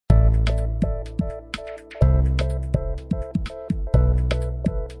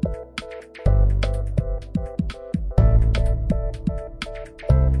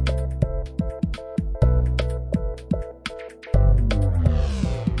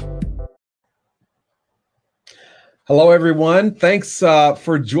Hello, everyone. Thanks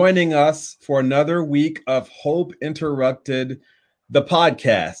for joining us for another week of Hope Interrupted, the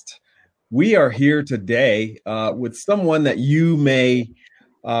podcast. We are here today with someone that you may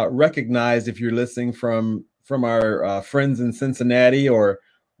recognize if you're listening from our friends in Cincinnati or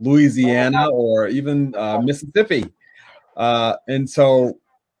Louisiana or even Mississippi. And so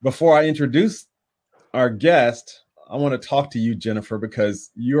before I introduce our guest, I want to talk to you, Jennifer,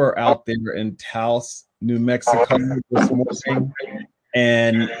 because you are out there in Taos, New Mexico this morning,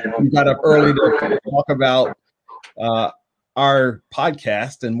 and we got up early to talk about our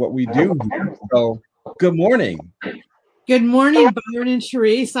podcast and what we do here. So, good morning. Good morning, Byron and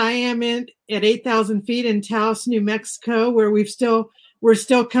Charisse. I am at 8,000 feet in Taos, New Mexico, where we're still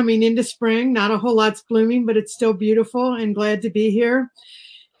coming into spring. Not a whole lot's blooming, but it's still beautiful, and glad to be here.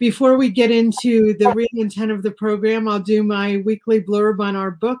 Before we get into the real intent of the program, I'll do my weekly blurb on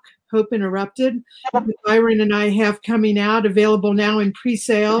our book, Hope Interrupted, that Byron and I have coming out, available now in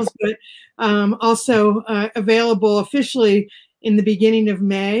pre-sales, but also available officially in the beginning of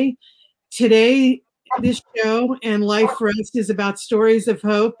May. Today, this show and Life for Us is about stories of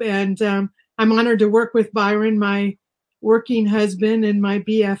hope, and I'm honored to work with Byron, my working husband and my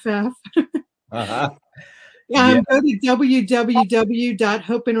BFF. Go to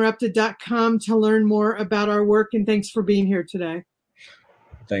www.hopeinterrupted.com to learn more about our work, and thanks for being here today.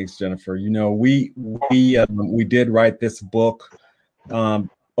 Thanks, Jennifer. You know, we did write this book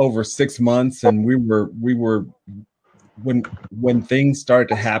over 6 months, and we were when things started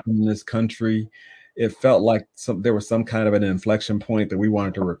to happen in this country, it felt like there was some kind of an inflection point that we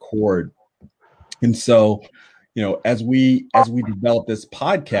wanted to record. And so, you know, as we developed this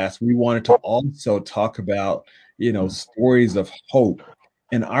podcast, we wanted to also talk about, you know, stories of hope.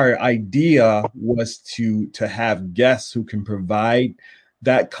 And our idea was to have guests who can provide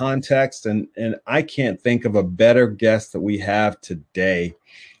that context. And I can't think of a better guest that we have today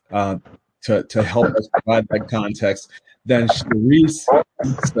to help us provide that context than Charisse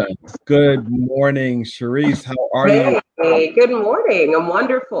Gibson. Good morning, Charisse. How are you? Hey, good morning. I'm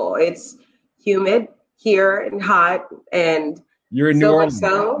wonderful. It's humid here and hot, and you're in New Orleans.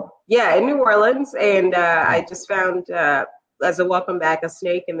 Yeah, in New Orleans. And I just found, as a welcome back, a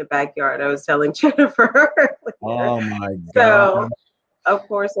snake in the backyard. I was telling Jennifer earlier. Oh my God. So, of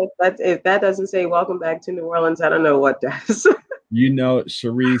course, if that doesn't say welcome back to New Orleans, I don't know what does. You know,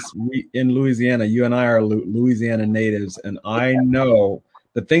 Charisse, we in Louisiana, you and I are Louisiana natives, and I know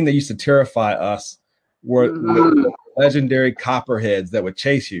the thing that used to terrify us were the legendary copperheads that would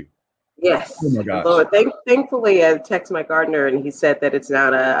chase you. Yes. Oh my gosh. Lord, thankfully, I texted my gardener, and he said that it's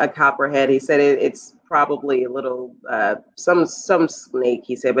not a copperhead. He said it's probably a little some snake.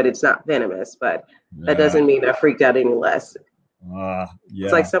 He said, but it's not venomous. But that doesn't mean I freaked out any less. Yeah.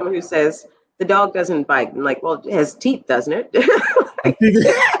 It's like someone who says the dog doesn't bite. I'm like, well, it has teeth, doesn't it?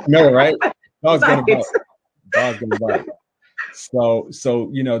 No, right? Dog's gonna bite. Dog's gonna bite. So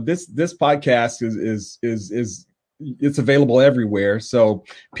you know, this podcast is it's available everywhere. So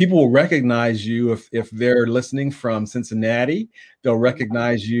people will recognize you if they're listening from Cincinnati. They'll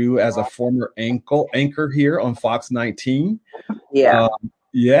recognize you as a former anchor here on Fox 19. Yeah.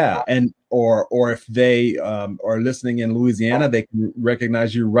 And or if they are listening in Louisiana, they can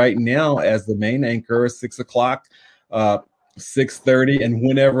recognize you right now as the main anchor at 6 o'clock, 6:30, and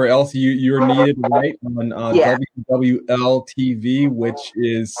whenever else you're needed, right, on WWL TV, which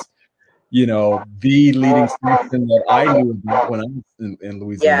is, you know, the leading station that I knew about when I was in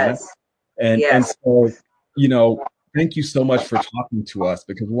Louisiana. Yes. And so, you know, thank you so much for talking to us,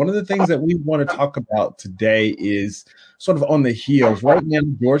 because one of the things that we want to talk about today is sort of on the heels. Right now,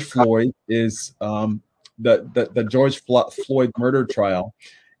 George Floyd is the George Floyd murder trial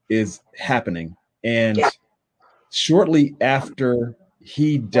is happening. And shortly after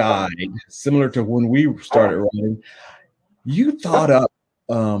he died, similar to when we started writing, you thought up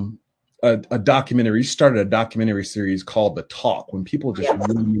a documentary. You started a documentary series called The Talk, when people just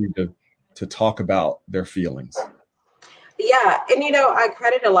really needed to talk about their feelings. Yeah, and you know, I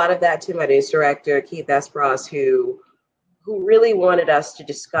credit a lot of that to my news director, Keith Esperos, who really wanted us to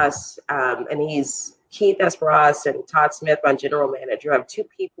discuss, and he's Keith Esperos and Todd Smith, my general manager, have two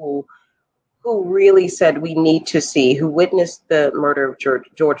people who really said we need to see, who witnessed the murder of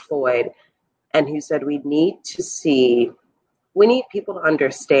George Floyd, and who said we need people to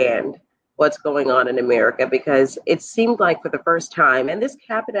understand what's going on in America, because it seemed like for the first time, and this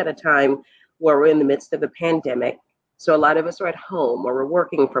happened at a time where we're in the midst of the pandemic. So a lot of us are at home, or we're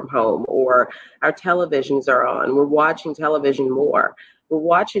working from home, or our televisions are on. We're watching television more. We're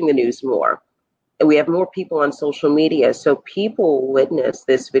watching the news more. And we have more people on social media. So people witness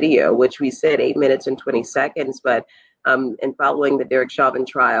this video, which we said 8 minutes and 20 seconds. But in following the Derek Chauvin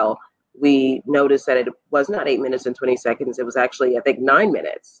trial, we noticed that it was not 8 minutes and 20 seconds. It was actually, I think, 9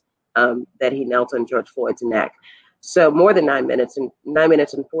 minutes that he knelt on George Floyd's neck. So more than 9 minutes, and 9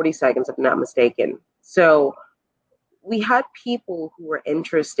 minutes and 40 seconds, if I'm not mistaken. So we had people who were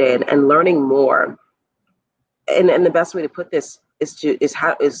interested in learning more. And the best way to put this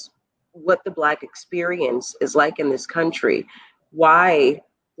is what the Black experience is like in this country. Why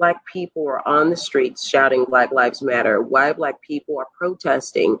Black people are on the streets shouting Black Lives Matter, why Black people are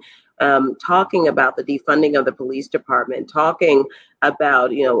protesting, talking about the defunding of the police department, talking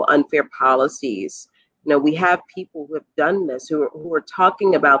about, unfair policies. We have people who have done this, who are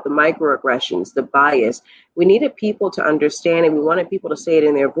talking about the microaggressions, the bias. We needed people to understand, and we wanted people to say it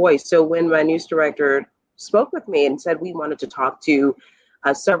in their voice. So when my news director spoke with me and said we wanted to talk to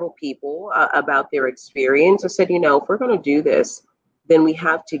several people about their experience, I said, if we're going to do this, then we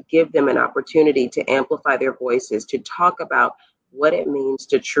have to give them an opportunity to amplify their voices, to talk about what it means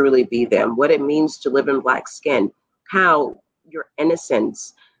to truly be them, what it means to live in Black skin, how your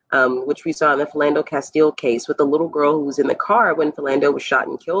innocence, which we saw in the Philando Castile case with the little girl who was in the car when Philando was shot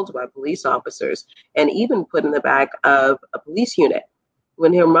and killed by police officers, and even put in the back of a police unit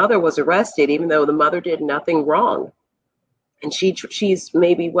when her mother was arrested, even though the mother did nothing wrong. And she's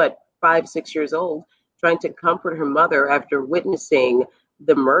maybe 5, 6 years old, trying to comfort her mother after witnessing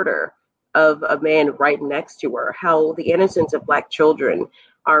the murder of a man right next to her. How the innocence of Black children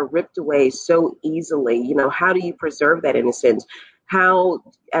are ripped away so easily. How do you preserve that innocence? How,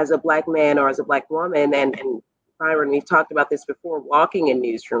 as a Black man or as a Black woman, and Byron, we've talked about this before, walking in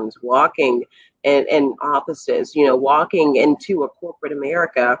newsrooms, walking in offices, walking into a corporate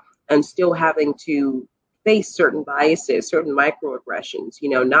America and still having to face certain biases, certain microaggressions,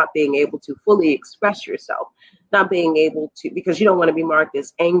 not being able to fully express yourself, not being able to, because you don't want to be marked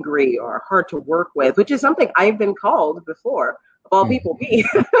as angry or hard to work with, which is something I've been called before, of all people, me.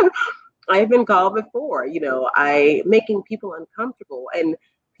 I've been called before, making people uncomfortable, and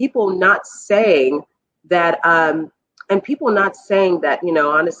people not saying that, honestly,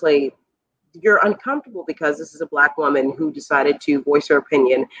 you're uncomfortable because this is a Black woman who decided to voice her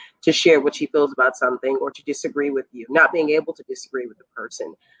opinion, to share what she feels about something, or to disagree with you, not being able to disagree with the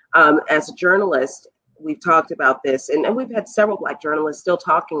person. As a journalist, we've talked about this, and we've had several Black journalists still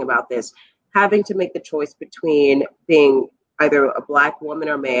talking about this, having to make the choice between being either a Black woman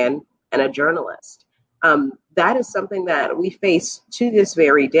or man and a journalist. That is something that we face to this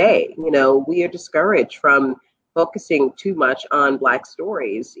very day. We are discouraged from focusing too much on Black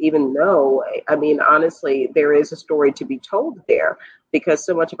stories, even though, honestly, there is a story to be told there, because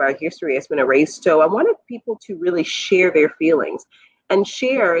so much of our history has been erased. So I wanted people to really share their feelings and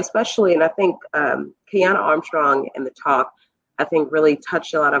share, especially, and I think Kiana Armstrong in the talk, I think really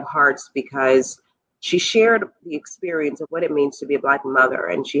touched a lot of hearts, because she shared the experience of what it means to be a Black mother.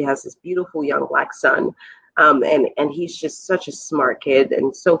 And she has this beautiful young Black son. And he's just such a smart kid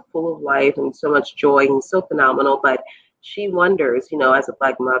and so full of life and so much joy and so phenomenal. But she wonders, as a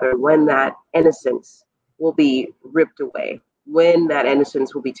Black mother, when that innocence will be ripped away, when that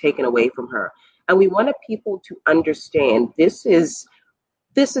innocence will be taken away from her. And we wanted people to understand this is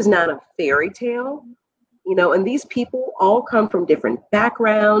not a fairy tale. And these people all come from different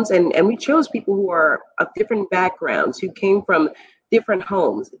backgrounds, and we chose people who are of different backgrounds, who came from different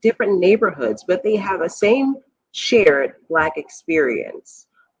homes, different neighborhoods, but they have a same shared Black experience.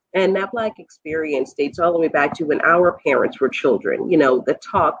 And that Black experience dates all the way back to when our parents were children, the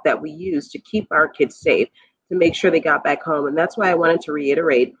talk that we used to keep our kids safe, to make sure they got back home. And that's why I wanted to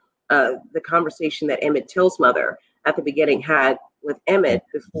reiterate the conversation that Emmett Till's mother at the beginning had with Emmett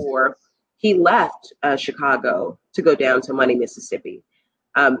before he left Chicago to go down to Money, Mississippi.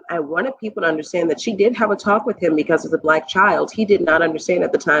 I wanted people to understand that she did have a talk with him because of the Black child. He did not understand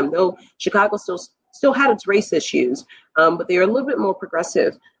at the time, though Chicago still had its race issues, but they are a little bit more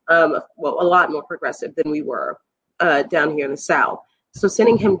progressive, a lot more progressive than we were down here in the South. So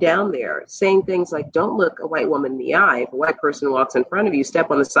sending him down there, saying things like, don't look a white woman in the eye. If a white person walks in front of you,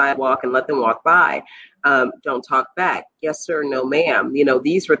 step on the sidewalk and let them walk by. Don't talk back. Yes, sir. No, ma'am.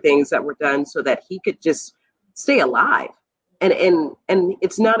 These were things that were done so that he could just stay alive. And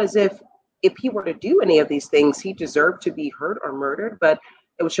it's not as if he were to do any of these things, he deserved to be hurt or murdered, but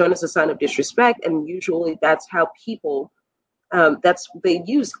it was shown as a sign of disrespect. And usually that's how people, they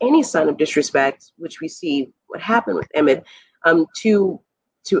use any sign of disrespect, which we see what happened with Emmett, to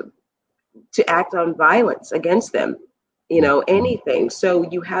act on violence against them, anything. So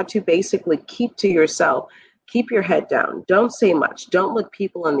you have to basically keep to yourself, keep your head down, don't say much, don't look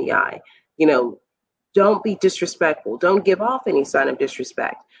people in the eye, don't be disrespectful. Don't give off any sign of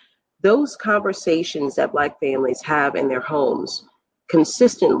disrespect. Those conversations that Black families have in their homes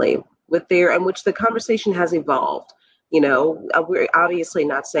consistently in which the conversation has evolved. We're obviously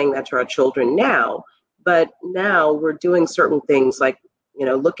not saying that to our children now, but now we're doing certain things like,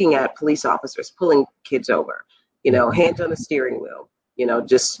 looking at police officers pulling kids over, hands on the steering wheel,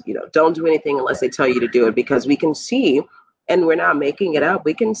 don't do anything unless they tell you to do it, because we can see, and we're not making it up,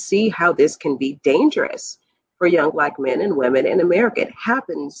 we can see how this can be dangerous for young Black men and women in America. It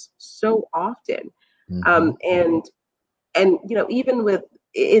happens so often. And even with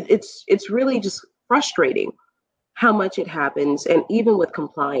it's really just frustrating how much it happens. And even with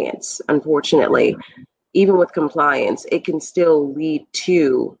compliance, unfortunately, even with compliance, it can still lead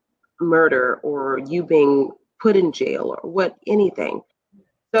to murder or you being put in jail or anything.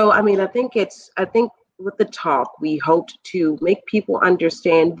 So, I think with the talk, we hoped to make people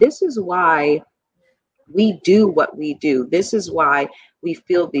understand this is why we do what we do. This is why we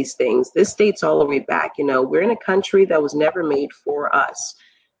feel these things. This dates all the way back. We're in a country that was never made for us.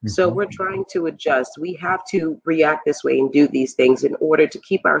 So we're trying to adjust. We have to react this way and do these things in order to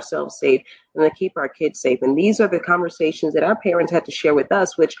keep ourselves safe and to keep our kids safe. And these are the conversations that our parents had to share with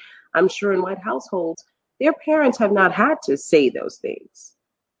us, which I'm sure in white households, their parents have not had to say those things.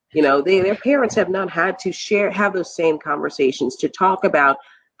 Their parents have not had to have those same conversations to talk about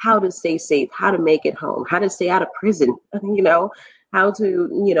how to stay safe, how to make it home, how to stay out of prison, how to,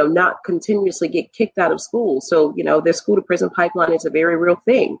 not continuously get kicked out of school. So, their school to prison pipeline is a very real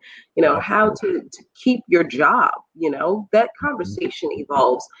thing, how to keep your job, that conversation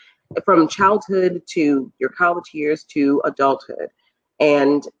evolves from childhood to your college years to adulthood.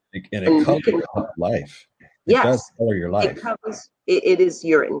 And it covers life. It does color your life. It is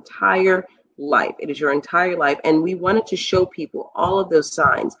your entire life. It is your entire life. And we wanted to show people all of those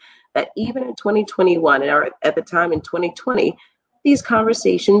signs that even in 2021 or at the time in 2020, these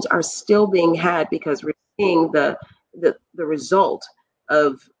conversations are still being had because we're seeing the result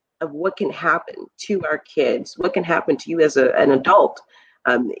of what can happen to our kids, what can happen to you as an adult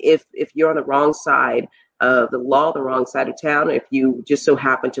if you're on the wrong side of the law, the wrong side of town, if you just so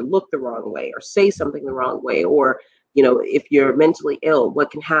happen to look the wrong way or say something the wrong way, or if you're mentally ill, what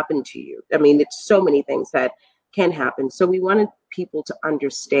can happen to you? It's so many things that can happen. So we wanted people to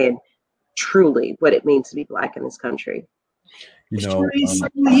understand truly what it means to be Black in this country. Charisse,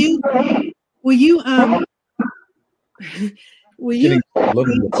 will you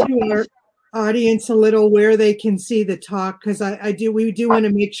explain to our audience a little where they can see the talk? Because we do want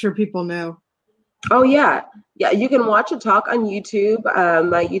to make sure people know. Oh, yeah. Yeah, you can watch a talk on YouTube,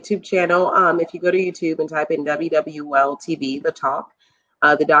 my YouTube channel. If you go to YouTube and type in WWL TV, the talk,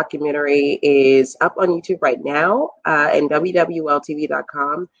 the documentary is up on YouTube right now and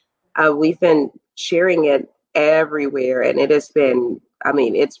WWLTV.com. We've been sharing it everywhere, and it has been,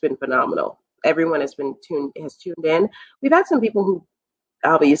 it's been phenomenal. Everyone has tuned in. We've had some people who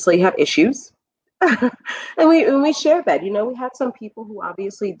obviously have issues, and we shared that. We had some people who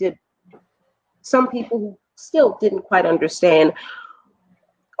obviously did. Some people who still didn't quite understand,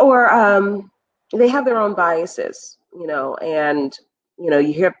 or they have their own biases, and,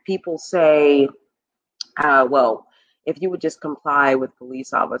 you hear people say, well, if you would just comply with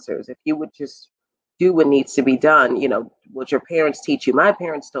police officers, if you would just do what needs to be done, what your parents teach you. My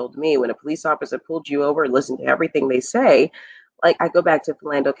parents told me when a police officer pulled you over, listen to everything they say. Like, I go back to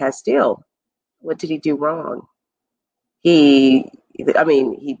Philando Castile. What did he do wrong? He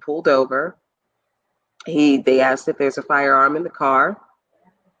pulled over. They asked if there's a firearm in the car.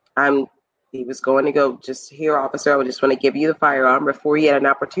 He was going to go, just here, officer, I just want to give you the firearm. Before he had an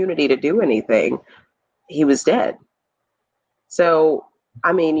opportunity to do anything, he was dead. So,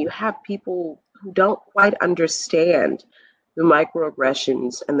 you have people who don't quite understand the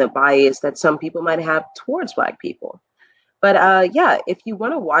microaggressions and the bias that some people might have towards Black people. But if you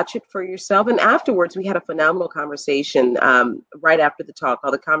want to watch it for yourself, and afterwards we had a phenomenal conversation right after the talk.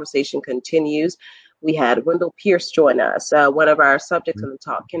 How the conversation continues. We had Wendell Pierce join us, one of our subjects on the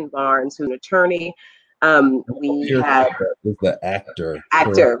talk, Ken Barnes, who's an attorney. We had the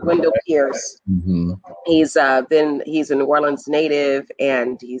actor Wendell Pierce. Mm-hmm. He's a New Orleans native,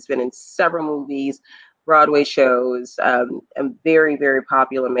 and he's been in several movies, Broadway shows, a very, very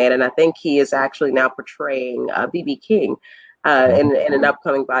popular man. And I think he is actually now portraying B.B. King in an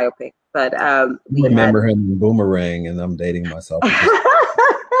upcoming biopic. But we remember him in Boomerang, and I'm dating myself.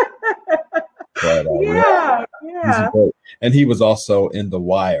 But, yeah. And he was also in The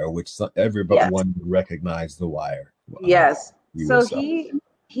Wire, which everyone recognized The Wire. Yes.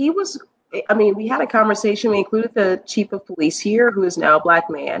 He was, we had a conversation. We included the chief of police here, who is now a Black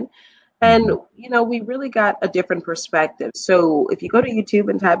man. And, we really got a different perspective. So if you go to YouTube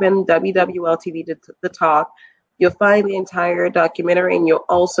and type in WWLTV, the talk, you'll find the entire documentary, and you'll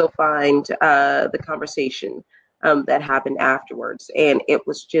also find the conversation that happened afterwards. And it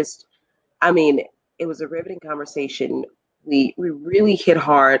was just, I mean, it was a riveting conversation. We really hit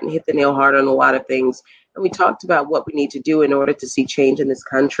hard and hit the nail hard on a lot of things. And we talked about what we need to do in order to see change in this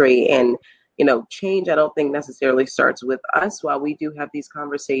country. And, change, I don't think necessarily starts with us. While we do have these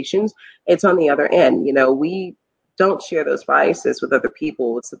conversations, it's on the other end. We don't share those biases with other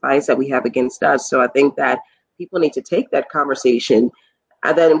people. It's the bias that we have against us. So I think that people need to take that conversation,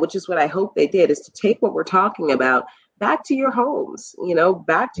 and then, which is what I hope they did, is to take what we're talking about back to your homes,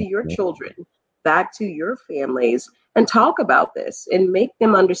 back to your children, back to your families, and talk about this and make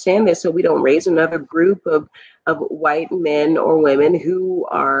them understand this, so we don't raise another group of white men or women who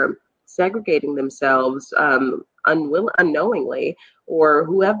are segregating themselves unknowingly, or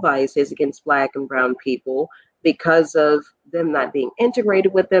who have biases against Black and brown people because of them not being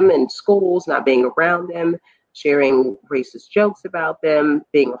integrated with them in schools, not being around them, sharing racist jokes about them,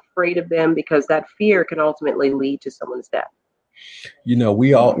 being afraid of them, because that fear can ultimately lead to someone's death. Jennifer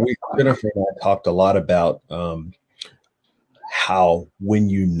and I talked a lot about how when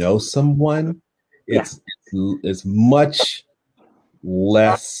you know someone, it's much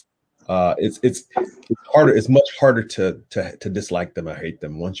less. It's harder. It's much harder to dislike them or hate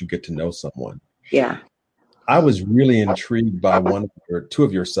them once you get to know someone. Yeah. I was really intrigued by two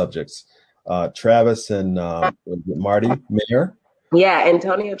of your subjects, Travis and Marty Mayer. Yeah,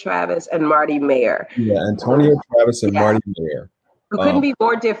 Antonio Travis and Marty Mayer. Yeah, Antonio Travis and Marty Mayer. It couldn't be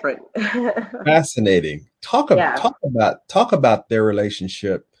more different. Fascinating. Talk about their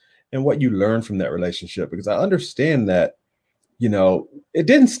relationship and what you learned from that relationship, because I understand that it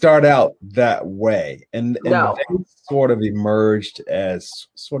didn't start out that way, and they sort of emerged as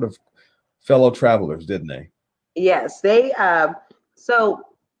sort of fellow travelers, didn't they? Yes, they. So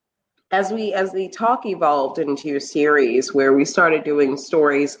as the talk evolved into a series where we started doing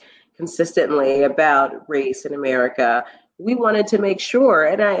stories consistently about race in America, we wanted to make sure,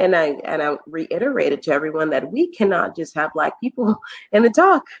 and I reiterated to everyone, that we cannot just have Black people in the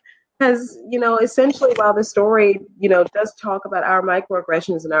talk. Because, essentially, while the story, does talk about our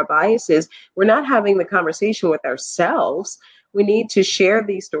microaggressions and our biases, we're not having the conversation with ourselves. We need to share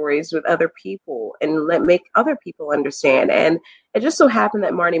these stories with other people and make other people understand. And it just so happened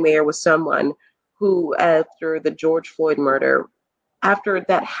that Marty Mayer was someone who, after the George Floyd murder, after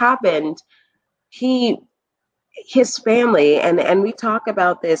that happened, his family, and we talk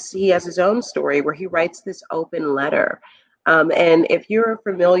about this, he has his own story where he writes this open letter. And if you're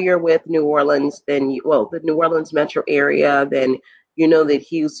familiar with New Orleans, then the New Orleans metro area, then you know that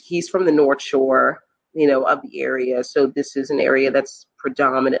he's from the North Shore, of the area. So this is an area that's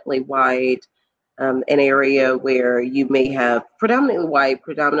predominantly white, an area where you may have predominantly white,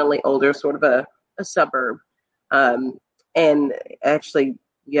 predominantly older, sort of a suburb. And actually,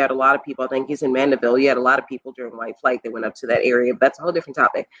 you had a lot of people, I think he's in Mandeville, you had a lot of people during white flight that went up to that area, but that's a whole different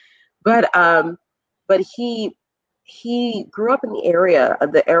topic. But he grew up in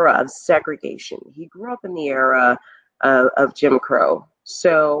the era of segregation. He grew up in the era of Jim Crow.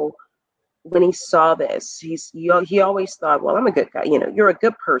 So when he saw this, he always thought, well, I'm a good guy. You're a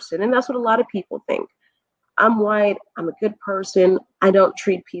good person. And that's what a lot of people think. I'm white. I'm a good person. I don't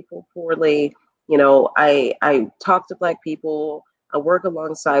treat people poorly. I talk to Black people. I work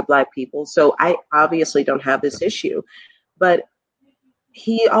alongside Black people. So I obviously don't have this issue. But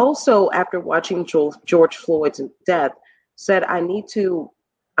he also, after watching George Floyd's death, said, I'm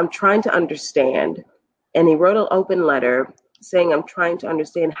trying to understand. And he wrote an open letter saying, I'm trying to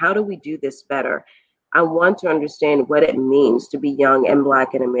understand, how do we do this better? I want to understand what it means to be young and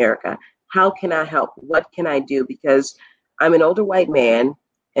Black in America. How can I help? What can I do? Because I'm an older white man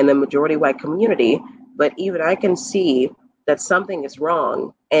in a majority white community, but even I can see that something is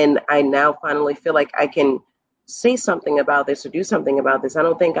wrong. And I now finally feel like I can say something about this or do something about this. I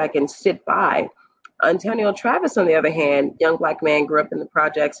don't think I can sit by. Antonio Travis, on the other hand, young Black man, grew up in the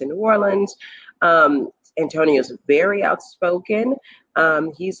projects in New Orleans. Antonio's very outspoken.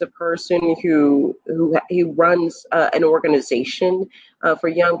 He's a person who runs an organization for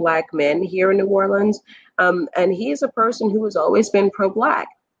young Black men here in New Orleans. And he is a person who has always been pro-Black.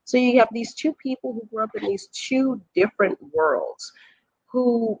 So you have these two people who grew up in these two different worlds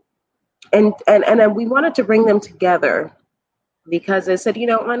and we wanted to bring them together because I said,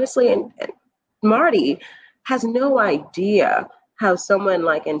 honestly, and Marty has no idea how someone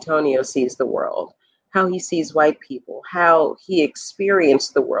like Antonio sees the world, how he sees white people, how he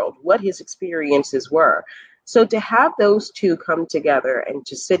experienced the world, what his experiences were. So to have those two come together and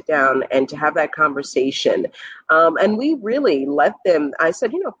to sit down and to have that conversation, and we really let them, I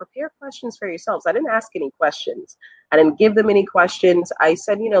said, prepare questions for yourselves. I didn't ask any questions. I didn't give them any questions. I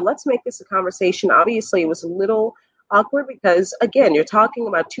said, let's make this a conversation. Obviously, it was a little awkward because, again, you're talking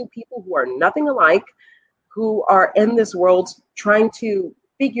about two people who are nothing alike, who are in this world trying to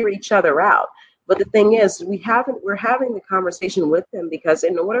figure each other out. But the thing is, we're having the conversation with them because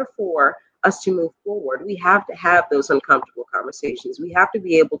in order for us to move forward, we have to have those uncomfortable conversations. We have to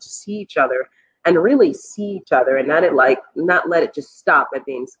be able to see each other and really see each other and not let it just stop at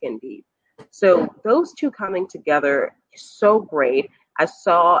being skin deep. So those two coming together is so great. I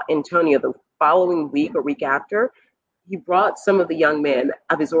saw Antonio the following week or week after, he brought some of the young men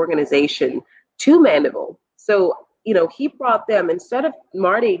of his organization to Mandeville. So, he brought them, instead of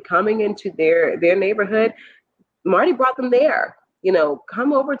Marty coming into their neighborhood, Marty brought them there.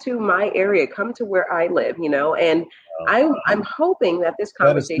 Come over to my area, come to where I live, and I'm hoping that this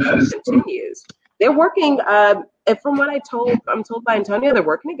conversation continues. They're working, and from what I'm told by Antonio, they're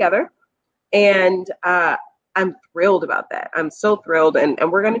working together, and I'm thrilled about that. I'm so thrilled, and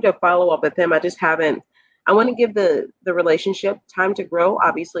we're going to do a follow-up with them. I want to give the relationship time to grow.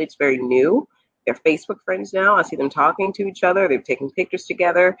 Obviously, it's very new. They're Facebook friends now. I see them talking to each other. They're taking pictures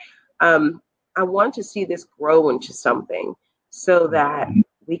together. I want to see this grow into something so that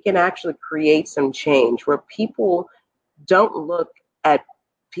we can actually create some change where people don't look at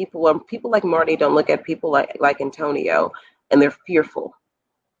people, or people like Marty don't look at people like Antonio and they're fearful,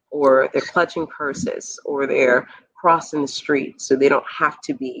 or they're clutching purses, or they're crossing the street so they don't have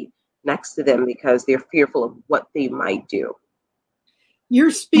to be next to them because they're fearful of what they might do.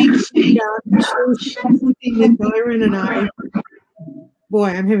 You're speaking about something that Byron and I, boy,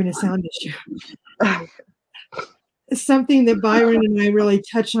 I'm having a sound issue. Something that Byron and I really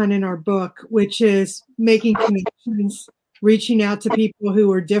touch on in our book, which is making connections, reaching out to people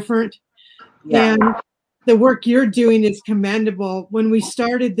who are different. Yeah. And the work you're doing is commendable. When we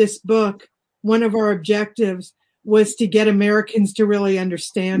started this book, one of our objectives was to get Americans to really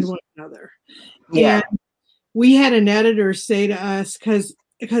understand one another. Yeah. And we had an editor say to us,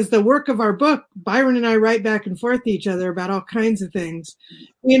 because the work of our book, Byron and I write back and forth to each other about all kinds of things.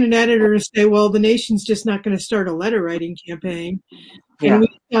 We had an editor say, well, the nation's just not going to start a letter writing campaign. Yeah. And we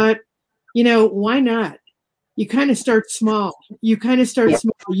thought, why not? You kind of start small. You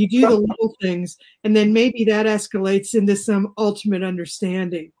do the little things, and then maybe that escalates into some ultimate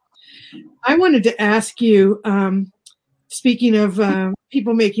understanding. I wanted to ask you, speaking of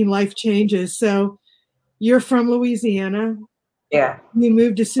people making life changes, so you're from Louisiana. Yeah. You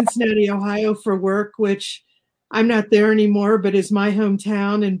moved to Cincinnati, Ohio for work, which I'm not there anymore, but is my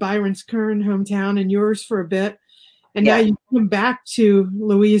hometown and Byron's current hometown and yours for a bit. And now you come back to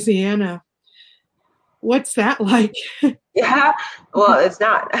Louisiana. What's that like? Yeah, well, it's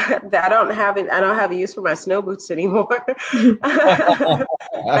not. I don't have a use for my snow boots anymore.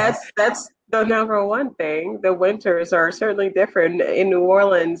 That's the number one thing. The winters are certainly different. In New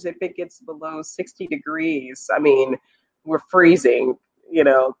Orleans, if it gets below 60 degrees, I mean, we're freezing.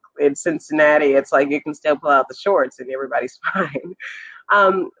 In Cincinnati, it's like you can still pull out the shorts and everybody's fine.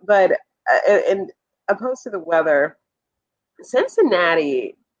 But opposed to the weather,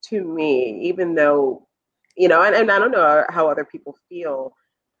 Cincinnati, to me, even though, and I don't know how other people feel,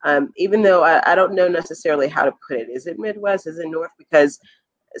 even though I don't know necessarily how to put it. Is it Midwest? Is it North? Because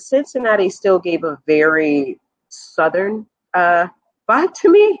Cincinnati still gave a very Southern vibe to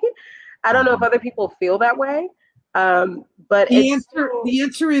me. I don't know if other people feel that way. But the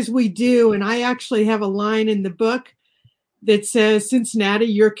answer is we do. And I actually have a line in the book that says, Cincinnati,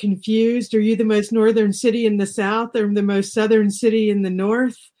 you're confused. Are you the most northern city in the South or the most southern city in the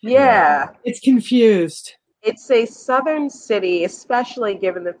North? Yeah. It's confused. It's a southern city, especially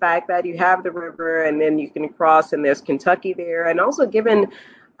given the fact that you have the river and then you can cross and there's Kentucky there. And also given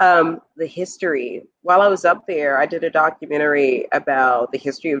the history. While I was up there, I did a documentary about the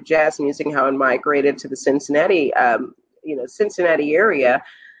history of jazz music and how it migrated to the Cincinnati area.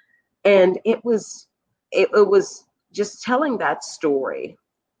 And it was just telling that story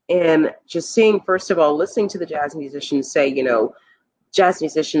and just seeing, first of all, listening to the jazz musicians say, jazz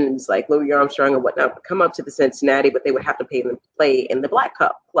musicians like Louis Armstrong and whatnot would come up to the Cincinnati, but they would have to play in the black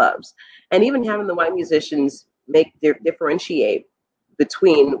clubs. And even having the white musicians differentiate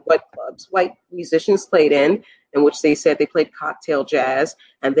between what clubs white musicians played in which they said they played cocktail jazz.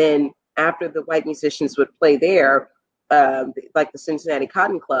 And then after the white musicians would play there, like the Cincinnati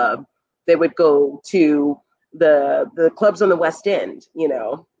Cotton Club, they would go to the clubs on the West End.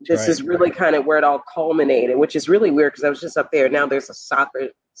 This is really kind of where it all culminated, which is really weird because I was just up there. Now there's a soccer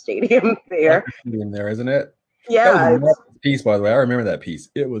stadium there. In there, isn't it? That was a Yeah, marvelous piece, by the way. I remember that piece.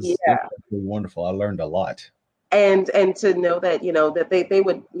 It yeah. was really wonderful. I learned a lot. And to know that that they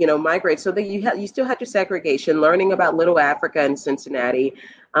would migrate, so that you still had your segregation, learning about Little Africa in Cincinnati,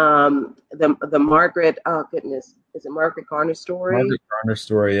 the Margaret, oh goodness, is it Margaret Garner story? Margaret Garner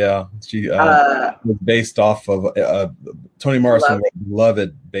story, yeah. She uh was based off of Toni Morrison Love was it.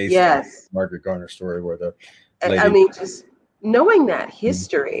 beloved based on Yes. Margaret Garner story where the I lady. mean, just knowing that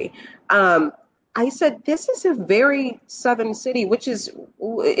history, I said, this is a very southern city,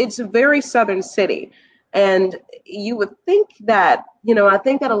 it's a very southern city. And you would think that, I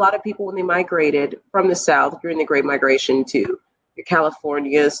think that a lot of people, when they migrated from the South during the Great Migration to your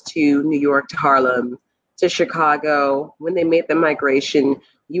Californias, to New York, to Harlem, to Chicago, when they made the migration,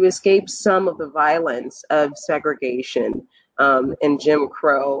 you escaped some of the violence of segregation and Jim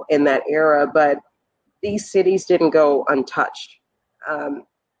Crow in that era. But these cities didn't go untouched. Um,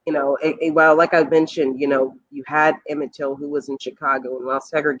 while, like I mentioned, you had Emmett Till, who was in Chicago, and while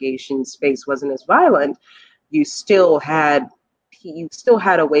segregation space wasn't as violent, you still had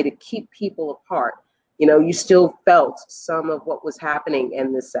a way to keep people apart. You still felt some of what was happening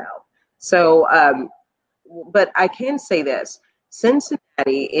in the South. So, but I can say this: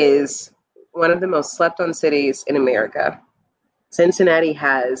 Cincinnati is one of the most slept on cities in America. Cincinnati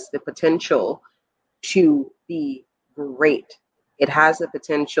has the potential to be great. It has the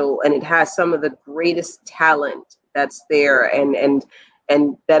potential, and it has some of the greatest talent that's there, and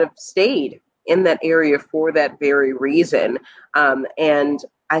that have stayed in that area for that very reason. And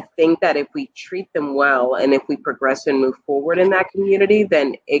I think that if we treat them well, and if we progress and move forward in that community,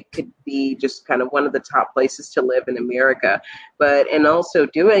 then it could be just kind of one of the top places to live in America. But in also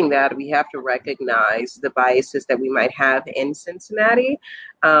doing that, we have to recognize the biases that we might have in Cincinnati.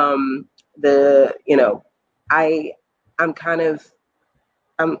 The you know I I'm kind of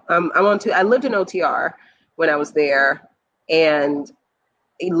I'm on to I lived in OTR when I was there, and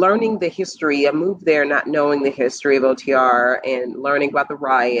learning the history. I moved there not knowing the history of OTR, and learning about the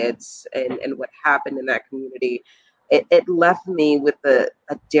riots and what happened in that community. It left me with a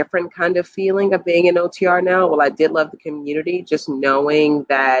different kind of feeling of being in OTR now. Well, I did love the community, just knowing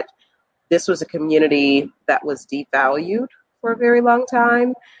that this was a community that was devalued for a very long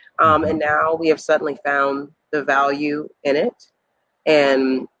time. And Mhm. now we have suddenly found the value in it.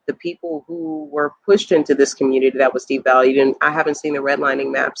 And the people who were pushed into this community that was devalued, and I haven't seen the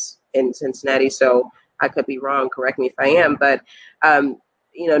redlining maps in Cincinnati, so I could be wrong. Correct me if I am. But um,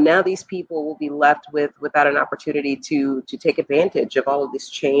 now these people will be left without an opportunity to take advantage of all of this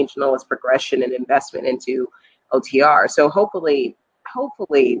change and all this progression and investment into OTR. So hopefully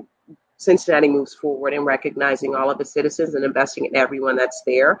Cincinnati moves forward in recognizing all of its citizens and investing in everyone that's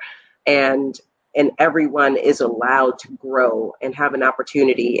there, and everyone is allowed to grow and have an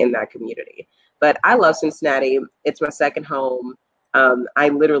opportunity in that community. But I love Cincinnati. It's my second home. I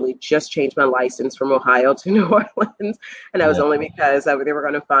literally just changed my license from Ohio to New Orleans, and that was Yeah, only because they were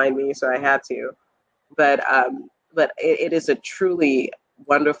going to find me, so I had to. But it is a truly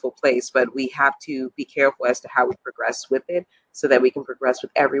wonderful place. But we have to be careful as to how we progress with it, so that we can progress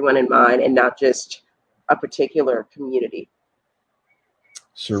with everyone in mind and not just a particular community.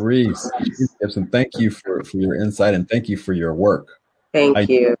 Charisse Gibson, thank you for your insight and thank you for your work. I Thank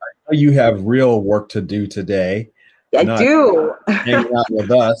you. know you have real work to do today, I not do. hanging out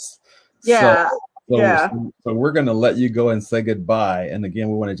with us. So, Yeah. so, Yeah. so we're going to let you go and say goodbye. And again,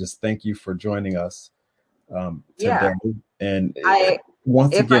 we want to just thank you for joining us today. Yeah. And I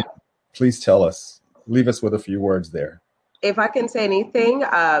once if I again, please leave us with a few words there. if I can say anything,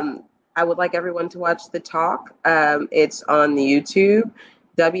 I would like everyone to watch the talk. It's on the YouTube,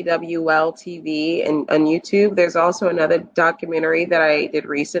 WWL TV, and on YouTube. There's also another documentary that I did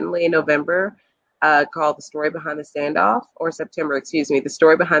recently in November, called "The Story Behind the Standoff," or September, excuse me. "The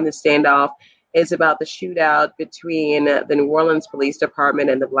Story Behind the Standoff" is about the shootout between the New Orleans Police Department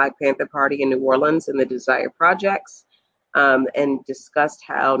and the Black Panther Party in New Orleans and the Desire Projects, and discussed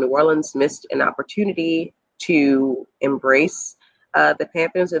how New Orleans missed an opportunity to embrace the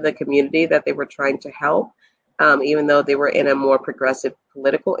Panthers in the community that they were trying to help, even though they were in a more progressive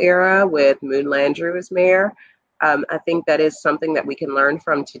political era with Moon Landrieu as mayor. I think that is something that we can learn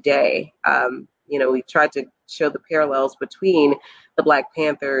from today. We tried to show the parallels between the Black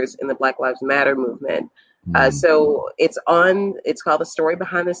Panthers and the Black Lives Matter movement. So it's called "The Story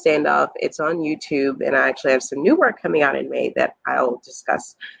Behind the Standoff." It's on YouTube, and I actually have some new work coming out in May that I'll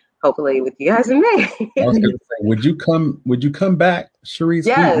discuss hopefully with you guys in May. I was going to say, would you come back, Charisse? We'd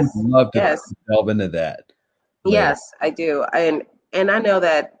Yes, love to yes, delve into that later. yes, I do. And I know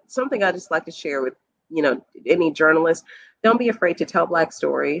that something I just like to share with, any journalist, don't be afraid to tell Black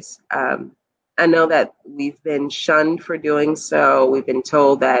stories. I know that we've been shunned for doing so. We've been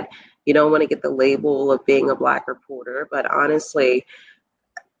told that you don't want to get the label of being a Black reporter, but honestly,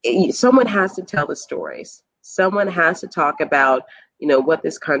 someone has to tell the stories. Someone has to talk about, what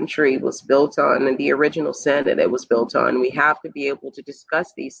this country was built on and the original sin that it was built on. We have to be able to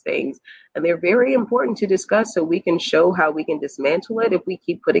discuss these things, and they're very important to discuss so we can show how we can dismantle it if we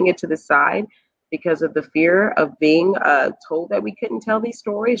keep putting it to the side because of the fear of being told that we couldn't tell these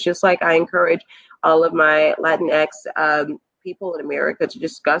stories. Just like I encourage all of my Latinx people in America to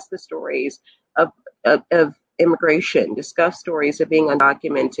discuss the stories of immigration, discuss stories of being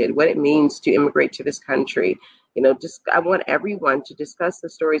undocumented, what it means to immigrate to this country. I want everyone to discuss the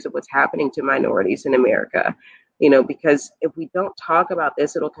stories of what's happening to minorities in America, because if we don't talk about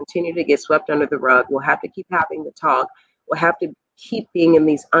this, it'll continue to get swept under the rug. We'll have to keep having the talk. We'll have to keep being in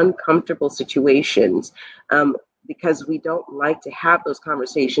these uncomfortable situations because we don't like to have those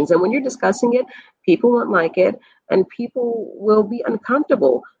conversations. And when you're discussing it, people won't like it and people will be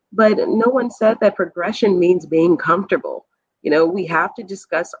uncomfortable. But no one said that progression means being comfortable. We have to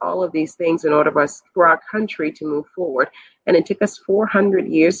discuss all of these things in order for our country to move forward. And it took us 400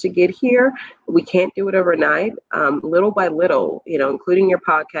 years to get here. We can't do it overnight. Little by little, including your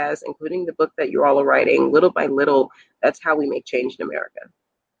podcast, including the book that you all are writing, little by little, that's how we make change in America.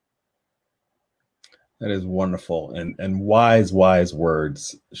 That is wonderful and wise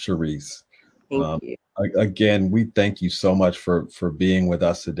words, Charisse. Thank you. Again, we thank you so much for being with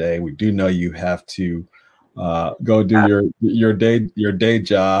us today. We do know you have to go do your day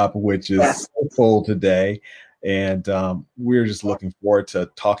job, which is so full today, and we're just looking forward to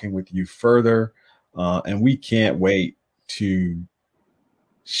talking with you further. And we can't wait to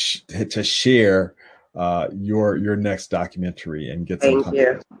share your next documentary and get some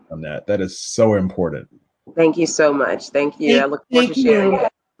content on that. That is so important. Thank you so much. Thank you. I look forward to sharing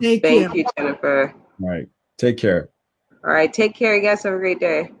it. Thank you, Jennifer. All right. Take care. All right. Take care, you guys. Have a great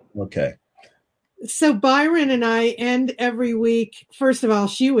day. Okay. So Byron and I end every week. First of all,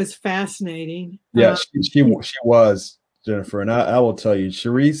 she was fascinating. Yeah, she was, Jennifer. And I will tell you,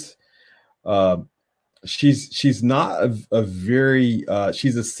 Charisse, she's not a very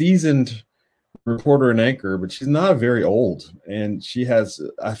she's a seasoned reporter and anchor, but she's not very old. And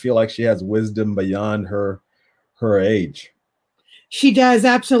I feel like she has wisdom beyond her age. She does,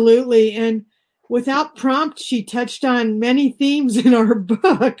 absolutely. And without prompt, she touched on many themes in our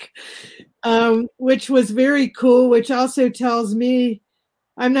book, which was very cool, which also tells me,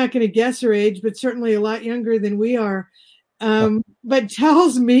 I'm not going to guess her age, but certainly a lot younger than we are, but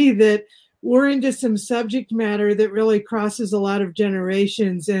tells me that we're into some subject matter that really crosses a lot of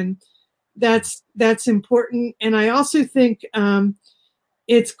generations. And that's important. And I also think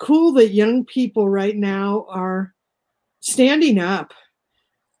it's cool that young people right now are standing up.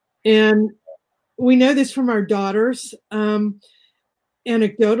 And we know this from our daughters.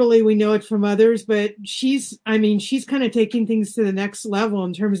 Anecdotally, we know it from others, but she's kind of taking things to the next level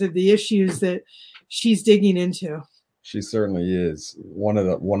in terms of the issues that she's digging into. She certainly is. One of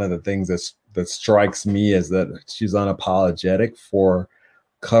the things that strikes me is that she's unapologetic for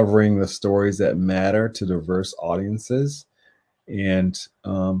covering the stories that matter to diverse audiences. And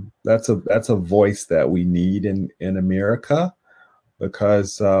that's a voice that we need in America,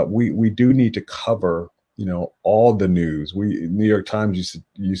 because we do need to cover, all the news. New York Times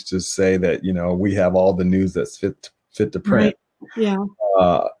used to say that, we have all the news that's fit to print. Right. Yeah.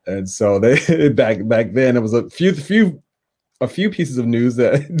 And so they back then it was a few pieces of news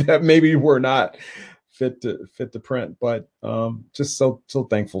that maybe were not fit to print, but just so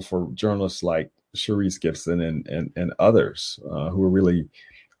thankful for journalists like Charisse Gibson and others who are really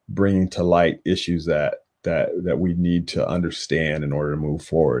bringing to light issues that we need to understand in order to move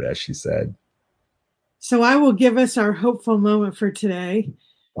forward, as she said. So I will give us our hopeful moment for today.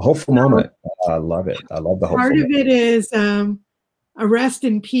 A hopeful moment. I love it. I love the hopeful part moment. of it is a rest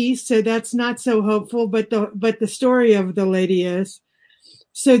in peace. So that's not so hopeful, but the story of the lady is.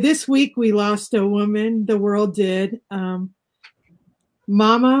 So this week we lost a woman. The world did.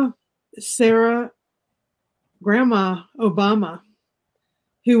 Mama Sarah, Grandma Obama,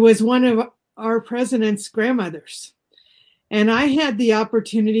 who was one of our president's grandmothers. And I had the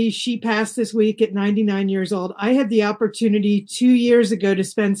opportunity, she passed this week at 99 years old. I had the opportunity 2 years ago to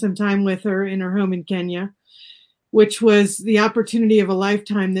spend some time with her in her home in Kenya, which was the opportunity of a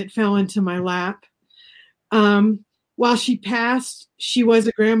lifetime that fell into my lap. While she passed, she was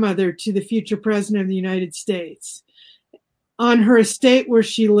a grandmother to the future president of the United States. On her estate where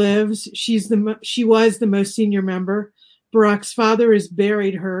she lives, she was the most senior member. Barack's father is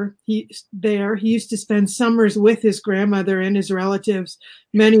buried there. He used to spend summers with his grandmother and his relatives,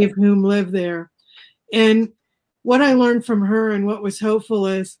 many of whom live there. And what I learned from her and what was hopeful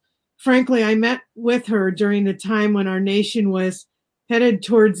is, frankly, I met with her during the time when our nation was headed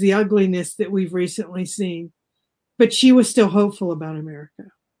towards the ugliness that we've recently seen. But she was still hopeful about America.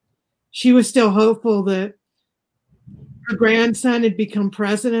 She was still hopeful that her grandson had become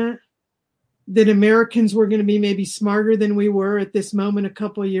president, that Americans were going to be maybe smarter than we were at this moment a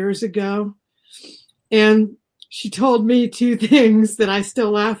couple of years ago. And she told me two things that I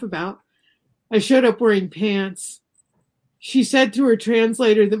still laugh about. I showed up wearing pants. She said to her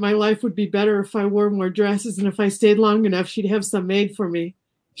translator that my life would be better if I wore more dresses, and if I stayed long enough, she'd have some made for me.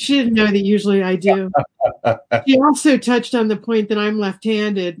 She didn't know that usually I do. She also touched on the point that I'm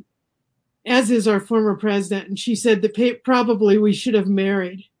left-handed, as is our former president, and she said that probably we should have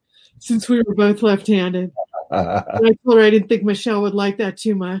married since we were both left-handed. And I told her I didn't think Michelle would like that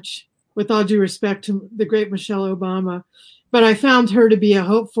too much, with all due respect to the great Michelle Obama. But I found her to be a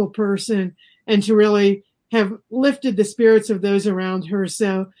hopeful person and to really have lifted the spirits of those around her.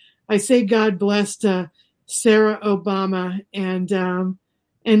 So I say God bless to Sarah Obama, and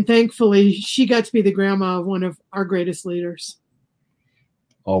thankfully she got to be the grandma of one of our greatest leaders.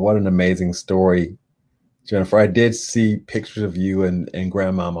 Oh, what an amazing story, Jennifer. I did see pictures of you and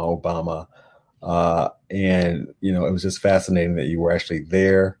Grandmama Obama. And, you know, it was just fascinating that you were actually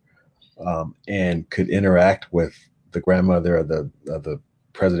there and could interact with the grandmother of the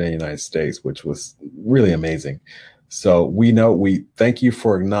President of the United States, which was really amazing. So we thank you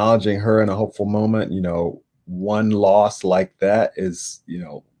for acknowledging her in a hopeful moment. You know, one loss like that is, you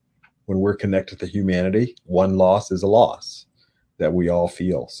know, when we're connected to humanity, one loss is a loss that we all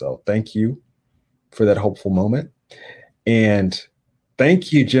feel. So thank you for that hopeful moment. And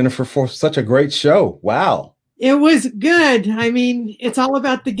thank you, Jennifer, for such a great show. Wow. It was good. I mean, it's all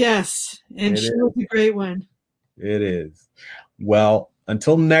about the guests, and she was a great one. It is. Well,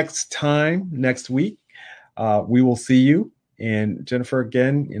 until next time, next week, we will see you. And Jennifer,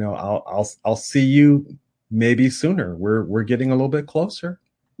 again, you know, I'll see you maybe sooner. We're getting a little bit closer.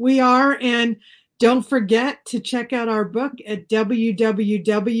 We are, and don't forget to check out our book at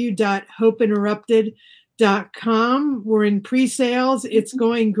www.hopeinterrupted.com. We're in pre-sales. It's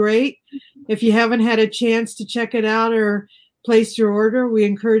going great. If you haven't had a chance to check it out or place your order, we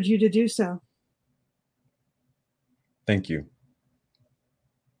encourage you to do so. Thank you.